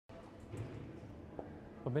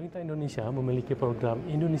Pemerintah Indonesia memiliki program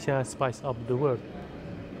Indonesia Spice of the World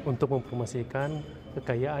untuk mempromosikan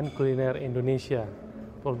kekayaan kuliner Indonesia.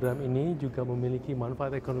 Program ini juga memiliki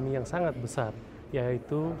manfaat ekonomi yang sangat besar,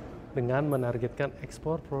 yaitu dengan menargetkan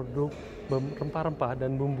ekspor produk rempah-rempah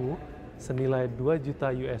dan bumbu senilai 2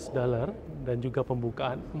 juta US dollar dan juga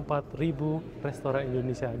pembukaan 4.000 restoran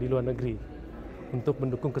Indonesia di luar negeri. Untuk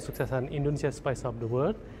mendukung kesuksesan Indonesia Spice of the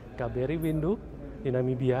World, KBRI Windhoek di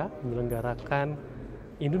Namibia menyelenggarakan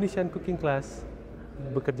Indonesian Cooking Class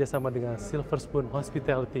bekerja sama dengan Silver Spoon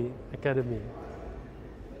Hospitality Academy.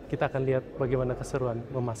 Kita akan lihat bagaimana keseruan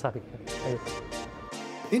memasaknya. Ayo.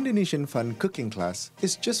 Indonesian Fun Cooking Class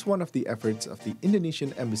is just one of the efforts of the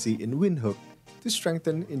Indonesian Embassy in Windhoek to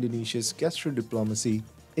strengthen Indonesia's gastro-diplomacy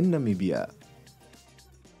in Namibia.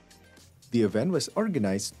 The event was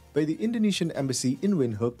organized by the Indonesian Embassy in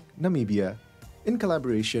Windhoek, Namibia, in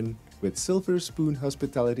collaboration with Silver Spoon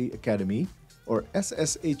Hospitality Academy, or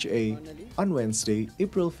SSHA, on Wednesday,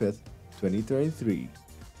 April 5th, 2023.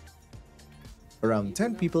 Around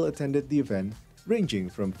 10 people attended the event, ranging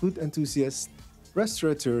from food enthusiasts,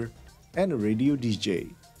 restaurateur, and a radio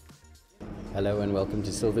DJ. Hello and welcome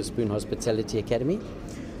to Silver Spoon Hospitality Academy.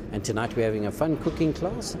 And tonight we're having a fun cooking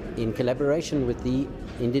class in collaboration with the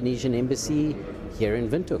Indonesian Embassy here in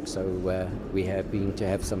Windhoek. So we're hoping to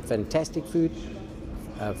have some fantastic food,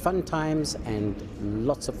 fun times, and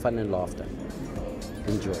lots of fun and laughter.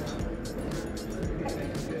 Enjoy.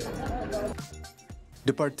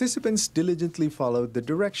 The participants diligently followed the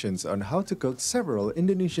directions on how to cook several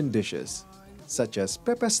Indonesian dishes, such as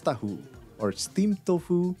pepes tahu, or steamed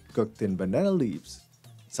tofu cooked in banana leaves,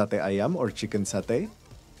 sate ayam or chicken satay,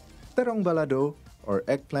 terong balado, or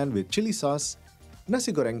eggplant with chili sauce, nasi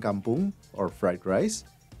goreng kampung, or fried rice,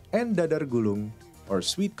 and dadar gulung, or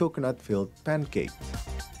sweet coconut-filled pancake.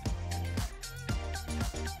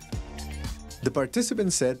 The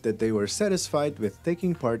participants said that they were satisfied with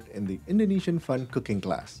taking part in the Indonesian Fun Cooking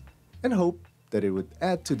Class and hoped that it would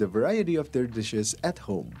add to the variety of their dishes at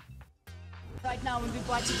home. Right now, when we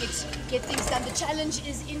got to get things done, the challenge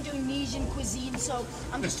is Indonesian cuisine. So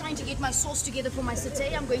I'm just trying to get my sauce together for my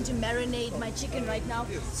satay. I'm going to marinate my chicken right now.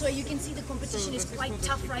 So you can see the competition is quite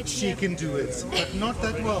tough right here. She can do it, but not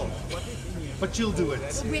that well. But she'll do it.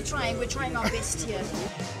 We're trying our best here.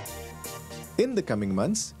 In the coming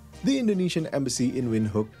months, the Indonesian Embassy in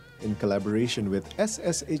Windhoek, in collaboration with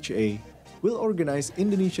SSHA, will organize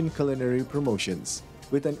Indonesian culinary promotions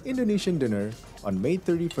with an Indonesian dinner on May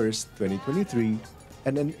 31st, 2023,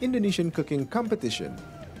 and an Indonesian cooking competition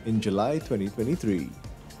in July 2023.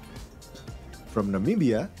 From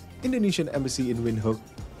Namibia, Indonesian Embassy in Windhoek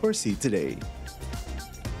for See Today.